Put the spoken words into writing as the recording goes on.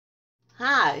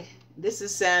Hi, this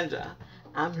is Sandra.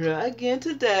 I'm here again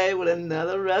today with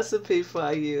another recipe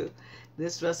for you.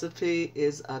 This recipe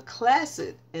is a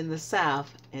classic in the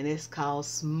South and it's called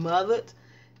smothered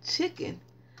chicken.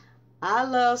 I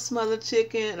love smothered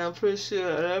chicken and I'm pretty sure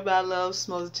everybody loves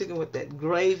smothered chicken with that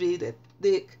gravy, that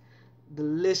thick,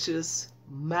 delicious,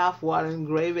 mouth-watering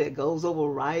gravy that goes over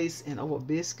rice and over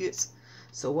biscuits.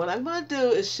 So what I'm going to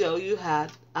do is show you how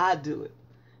I do it.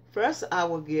 First, I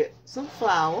will get some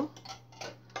flour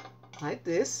like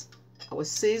this. I will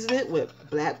season it with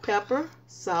black pepper,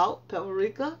 salt,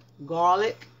 paprika,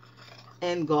 garlic,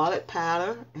 and garlic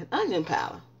powder and onion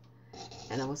powder.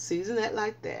 And I will season that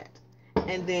like that.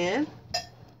 And then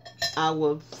I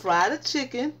will fry the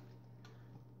chicken.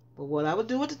 But what I will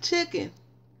do with the chicken,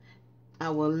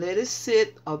 I will let it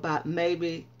sit about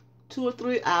maybe 2 or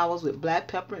 3 hours with black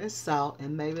pepper and salt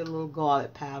and maybe a little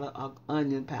garlic powder or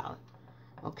onion powder.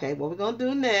 Okay, what we're going to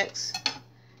do next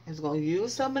is going to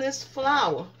use some of this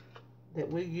flour that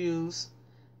we use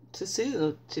to season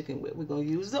the chicken with. We're going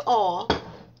to use the oil,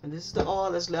 and this is the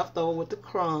oil that's left over with the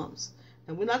crumbs.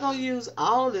 And we're not going to use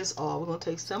all of this oil. We're going to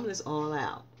take some of this oil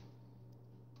out.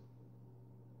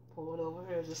 Pour it over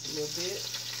here just a little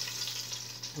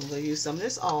bit. I'm going to use some of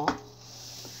this oil,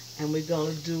 and we're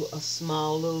going to do a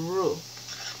small little roux.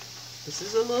 This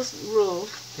is a little roux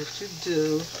that you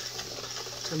do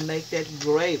to make that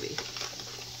gravy.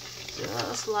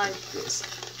 Just like this.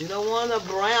 You don't want a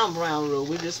brown roux.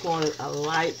 We just want a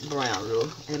light brown roux.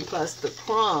 And plus the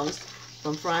crumbs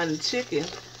from frying the chicken,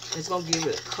 it's going to give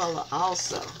it a color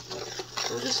also.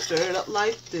 So just stir it up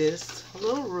like this. A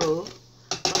little roux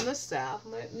from the South.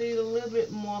 Might need a little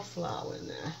bit more flour in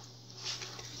there.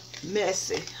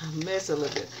 Messy a little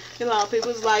bit. You know,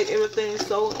 people like everything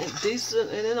so decent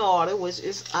and in order, which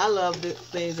is, I love the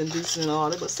things in decent and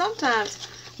order, but sometimes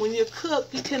when you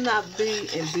cook, you cannot be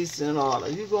in decent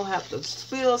order. You're going to have to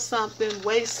spill something,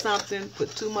 waste something,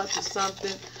 put too much of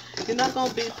something. You're not going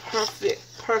to be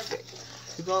perfect.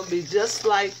 You're going to be just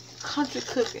like country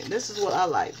cooking. This is what I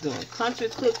like doing. Country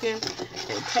cooking.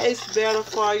 It tastes better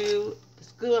for you.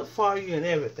 It's good for you and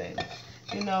everything.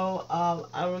 You know,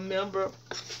 I remember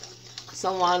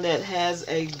someone that has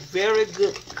a very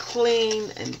good,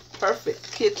 clean, and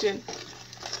perfect kitchen,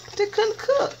 but they couldn't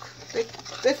cook.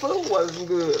 Their food wasn't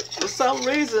good. For some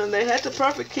reason, they had the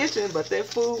perfect kitchen, but their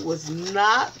food was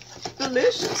not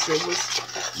delicious. It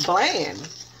was bland.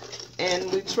 And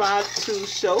we tried to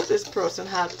show this person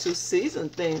how to season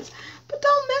things. But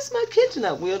don't mess my kitchen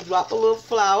up. We'll drop a little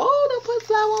flour. Oh, don't put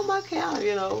flour on my counter,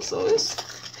 you know. So it's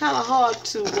kind of hard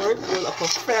to work with a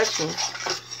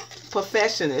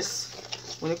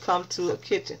perfectionist when it comes to a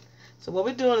kitchen. So what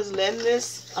we're doing is letting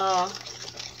this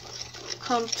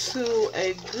come to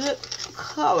a good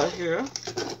color here.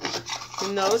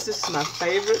 You notice this is my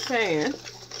favorite pan.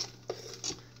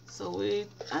 So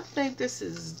I think this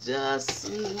is just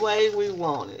the way we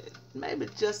want it. Maybe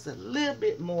just a little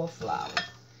bit more flour.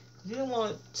 You don't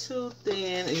want it too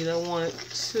thin and you don't want it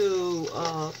too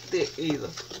thick either.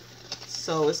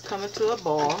 So it's coming to a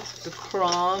ball. The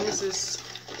crumbs is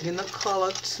getting a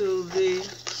color to the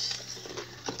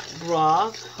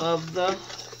broth of the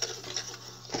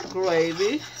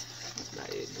gravy.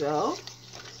 There you go.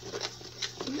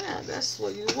 Now that's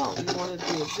what you want. You want to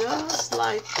do it just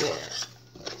like that.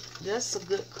 Just a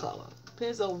good color.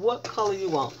 Depends on what color you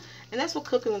want. And that's what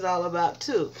cooking is all about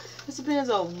too. It depends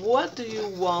on what do you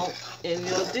want in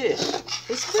your dish.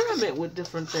 Experiment with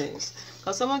different things.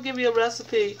 Because someone give you a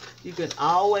recipe, you can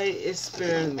always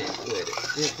experiment with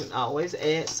it. You can always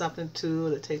add something to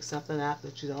it or take something out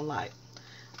that you don't like.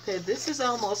 Okay, this is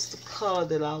almost the color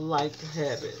that I like to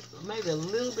have it. Maybe a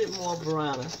little bit more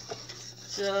browner.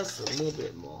 Just a little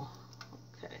bit more.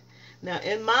 Okay. Now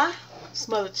in my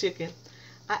smothered chicken,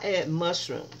 I add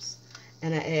mushrooms.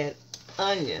 And I add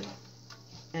onion.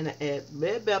 And I add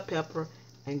red bell pepper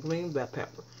and green bell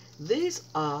pepper. These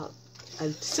are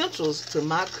essentials to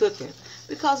my cooking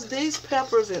because these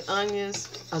peppers and onions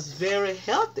are very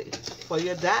healthy for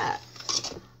your diet.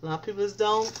 A lot of people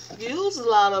don't use a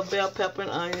lot of bell pepper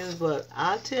and onions, but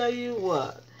I tell you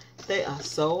what, they are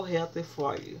so healthy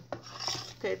for you.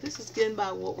 Okay, this is getting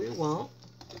by what we want.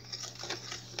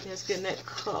 It's getting that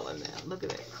color now. Look at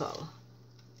that color.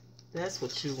 That's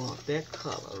what you want, that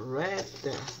color right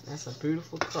there. That's a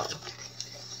beautiful color.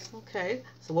 Okay,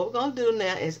 so what we're going to do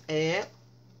now is add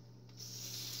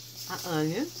our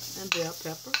onion and bell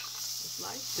pepper, just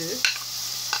like this.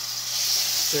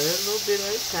 Stir it a little bit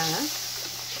at a time.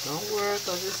 Don't worry,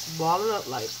 because it's balling up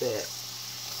like that.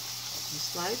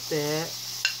 Just like that.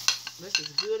 This is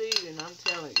good eating, I'm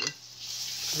telling you.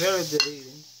 Very good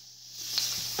eating.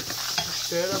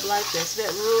 Stir it up like that. See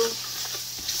that roux?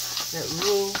 That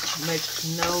roux makes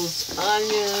those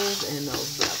onions and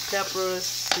those black peppers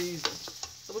seasoned.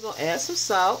 So we're going to add some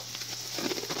salt.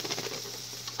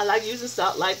 I like using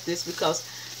salt like this because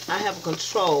I have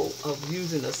control of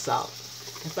using the salt.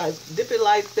 If I dip it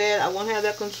like that, I won't have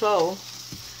that control.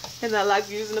 And I like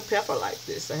using the pepper like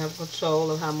this. I have control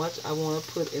of how much I want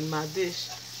to put in my dish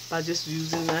by just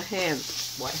using the hand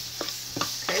way.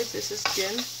 Okay, this is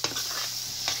getting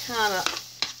kind of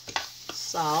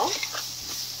soft.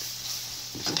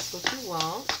 That's what you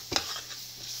want.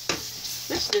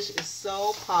 This dish is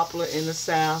so popular in the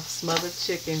South, smothered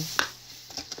chicken.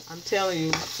 I'm telling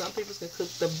you, some people can cook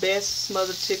the best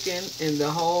smothered chicken in the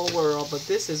whole world, but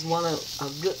this is a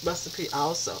good recipe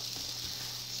also.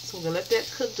 So we're going to let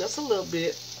that cook just a little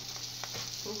bit.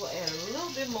 We're going to add a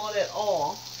little bit more of that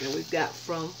oil that we got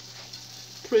from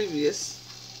previous.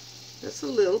 Just a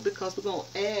little, because we're going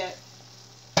to add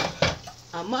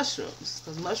our mushrooms,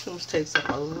 because mushrooms takes up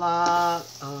a lot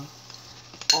of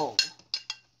oil.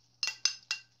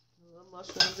 Little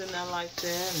mushrooms in there like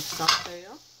that and saute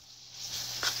them.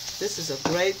 This is a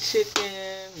great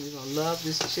chicken. You're going to love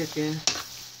this chicken.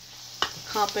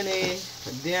 For company,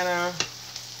 for dinner,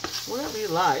 whatever you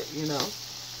like, you know.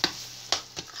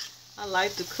 I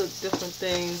like to cook different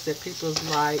things that people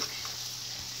like.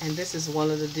 And this is one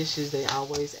of the dishes they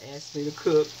always ask me to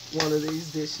cook. One of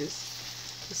these dishes.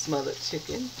 The smothered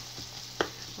chicken.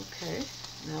 Okay.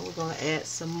 Now we're going to add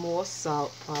some more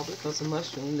salt probably, because the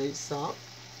mushroom needs salt.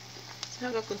 So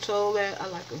how do I control that? I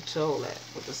like to control that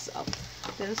with the salt.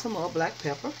 Then some more black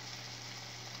pepper.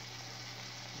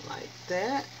 Like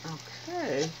that.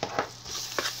 Okay.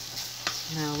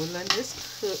 Now we're letting this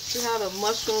cook. See how the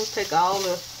mushrooms take all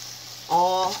the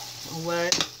oil away?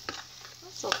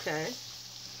 That's okay.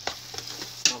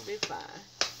 It's going to be fine.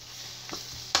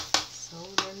 So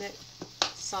we're letting that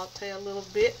saute a little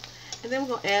bit. And then we're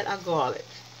going to add our garlic.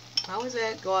 I always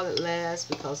add garlic last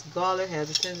because garlic has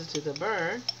a tendency to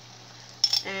burn.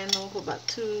 And I'm going to put about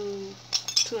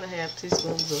 2.5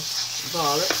 teaspoons of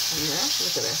garlic in there.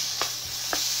 Look at that.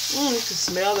 You can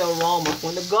smell the aroma.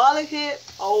 When the garlic hit,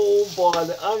 oh boy,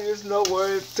 the onions know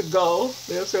where to go.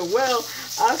 They'll say, well,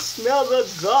 I smell the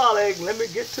garlic. Let me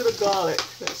get to the garlic.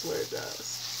 That's where it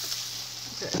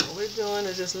does. Okay, what we're doing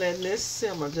is just letting this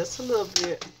simmer just a little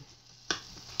bit.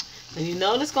 And you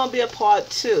know there's going to be a part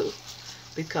 2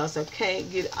 because I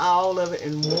can't get all of it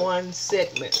in one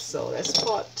segment. So that's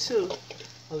part 2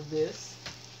 of this.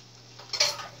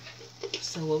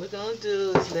 So what we're going to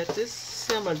do is let this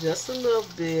simmer just a little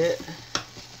bit.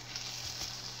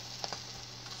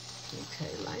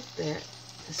 Okay, like that.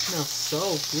 It smells so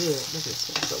good. Look at it,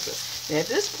 smells so good. Now at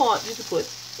this point, you can put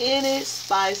any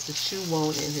spice that you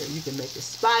want in here. You can make it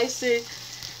spicy.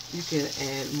 You can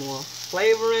add more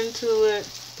flavor into it.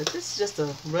 But this is just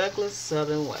a regular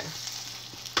Southern way.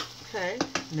 Okay,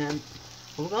 now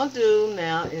what we're going to do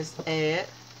now is add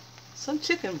some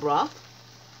chicken broth.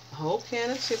 A whole can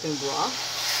of chicken broth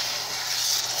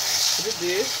to the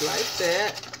dish like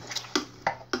that.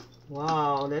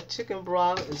 Wow, that chicken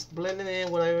broth is blending in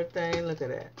with everything. Look at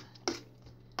that.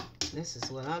 This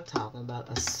is what I'm talking about.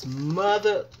 A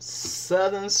smothered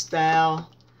Southern style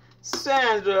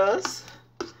Sandra's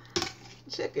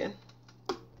chicken.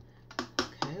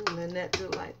 Okay, we're letting that do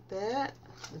like that.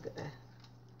 Look at that.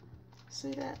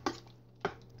 See that?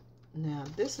 Now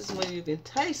this is when you can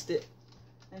taste it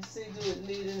and see, do it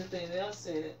need anything else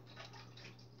in it.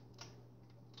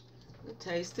 We'll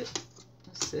taste it.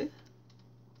 Let's see.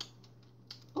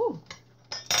 Ooh,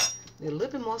 need a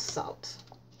little bit more salt.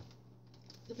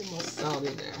 A little bit more salt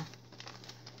in there.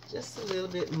 Just a little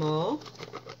bit more.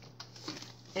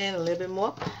 And a little bit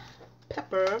more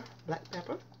pepper, black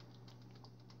pepper.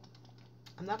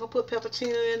 I'm not going to put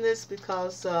peppercina in this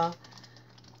because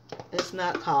it's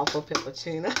not called for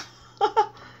peppercina,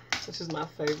 which is my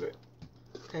favorite.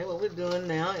 Okay, what we're doing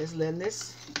now is letting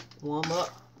this warm up,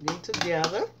 get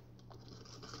together.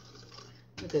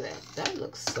 Look at that. That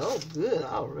looks so good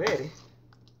already.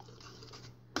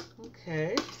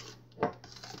 Okay. Put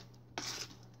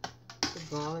the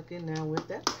garlic in there with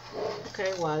that.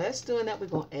 Okay, while that's doing that, we're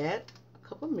going to add a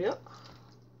cup of milk.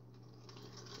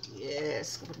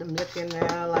 Yes, put the milk in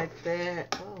there like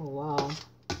that. Oh, wow.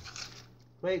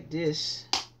 Great dish.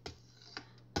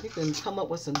 You can come up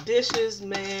with some dishes,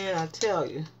 man, I tell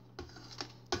you.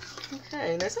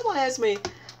 Okay, now someone asked me,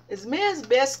 is men's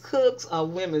best cooks or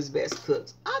women's best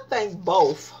cooks? I think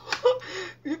both.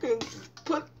 You can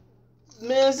put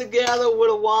men together with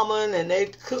a woman and they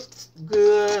cook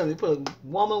good. And you put a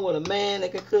woman with a man, they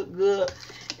can cook good.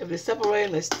 If they separate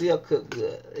them, they still cook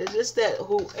good. It's just that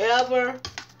whoever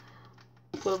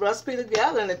put a recipe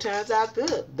together and it turns out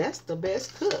good, that's the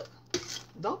best cook.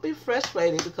 don't be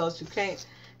frustrated because you can't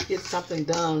get something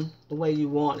done the way you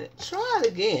want it. Try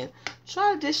it again.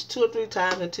 Try this 2 or 3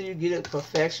 times until you get it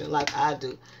perfection like I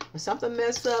do. If something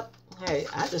messed up, hey,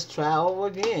 I just try over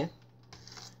again.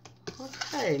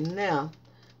 Okay, now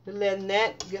we're letting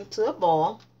that get into a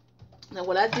ball. Now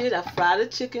what I did, I fried the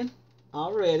chicken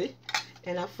already,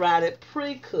 and I fried it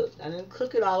pre-cooked. I didn't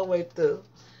cook it all the way through.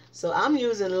 So I'm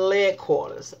using leg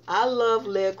quarters. I love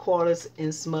leg quarters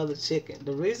in smothered chicken.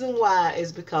 The reason why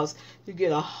is because you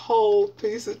get a whole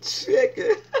piece of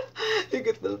chicken. You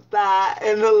get the thigh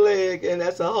and the leg, and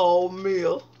that's a whole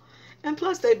meal. And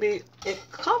plus they be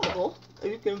economical.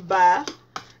 You can buy,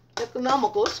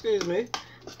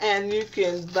 and you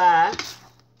can buy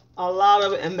a lot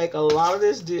of it and make a lot of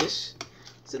this dish.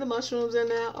 See the mushrooms in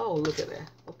there? Oh, look at that.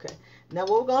 Okay. Now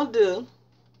what we're going to do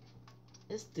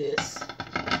is this.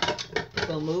 We're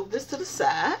going to move this to the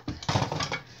side.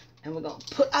 And we're going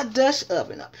to put our Dutch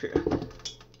oven up here.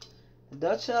 The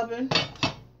Dutch oven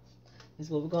is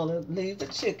where we're going to leave the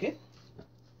chicken.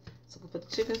 So we'll put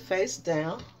the chicken face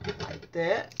down like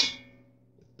that.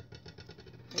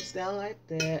 Face down like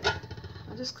that.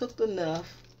 I just cooked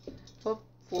enough for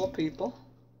 4 people.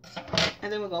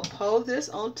 And then we're going to pour this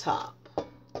on top.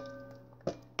 Pour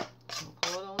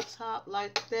it on top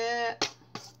like that.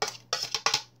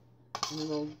 And we're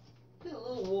going to get a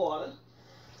little water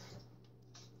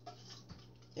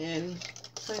and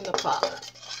clean the pot.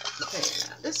 The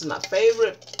pan out. This is my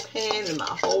favorite pan in my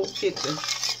whole kitchen.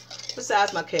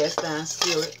 Besides my cast iron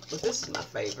skillet, but this is my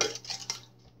favorite.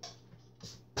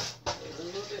 There's a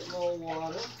little bit more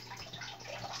water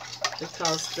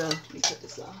because let me put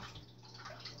this off.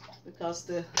 Because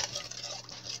the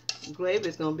gravy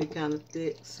is going to be kind of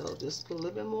thick, so just put a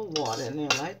little bit more water in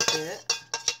there like that.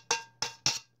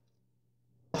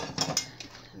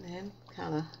 And then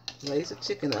kind of raise the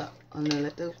chicken up and then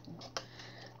let the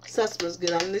suspenders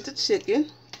get underneath the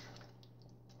chicken.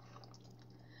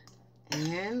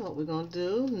 And what we're going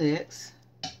to do next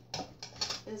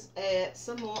is add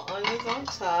some more onions on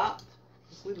top.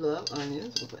 We love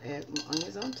onions. We'll add more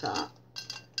onions on top.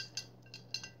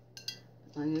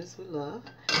 Onions we love.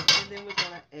 And then we're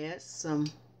going to add some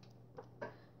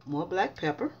more black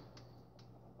pepper.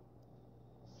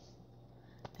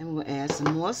 And we're going to add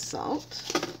some more salt.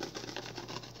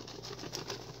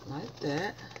 Like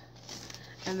that.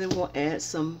 And then we'll add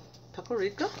some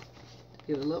paprika.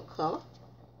 Give it a little color.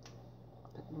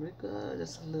 Paprika,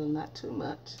 just a little, not too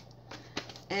much.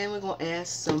 And we're going to add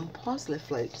some parsley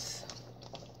flakes.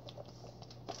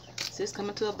 See, it's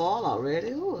coming to a ball already.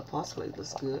 Ooh, the parsley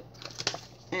looks good.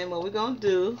 And what we're going to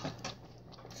do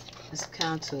is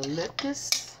kind of let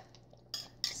this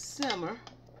simmer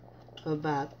for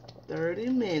about 30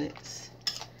 minutes.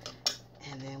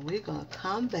 And then we're going to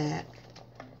come back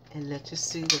and let you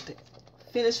see what the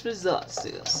finished results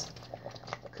is.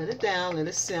 Cut it down, let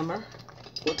it simmer.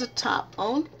 Put the top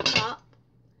on top.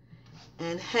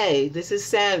 And hey, this is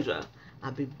Sandra.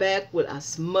 I'll be back with our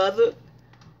smothered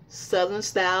Southern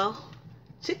style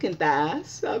chicken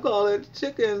thighs. I call it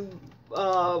chicken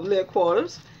leg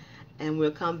quarters. And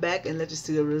we'll come back and let you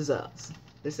see the results.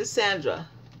 This is Sandra.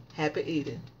 Happy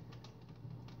eating.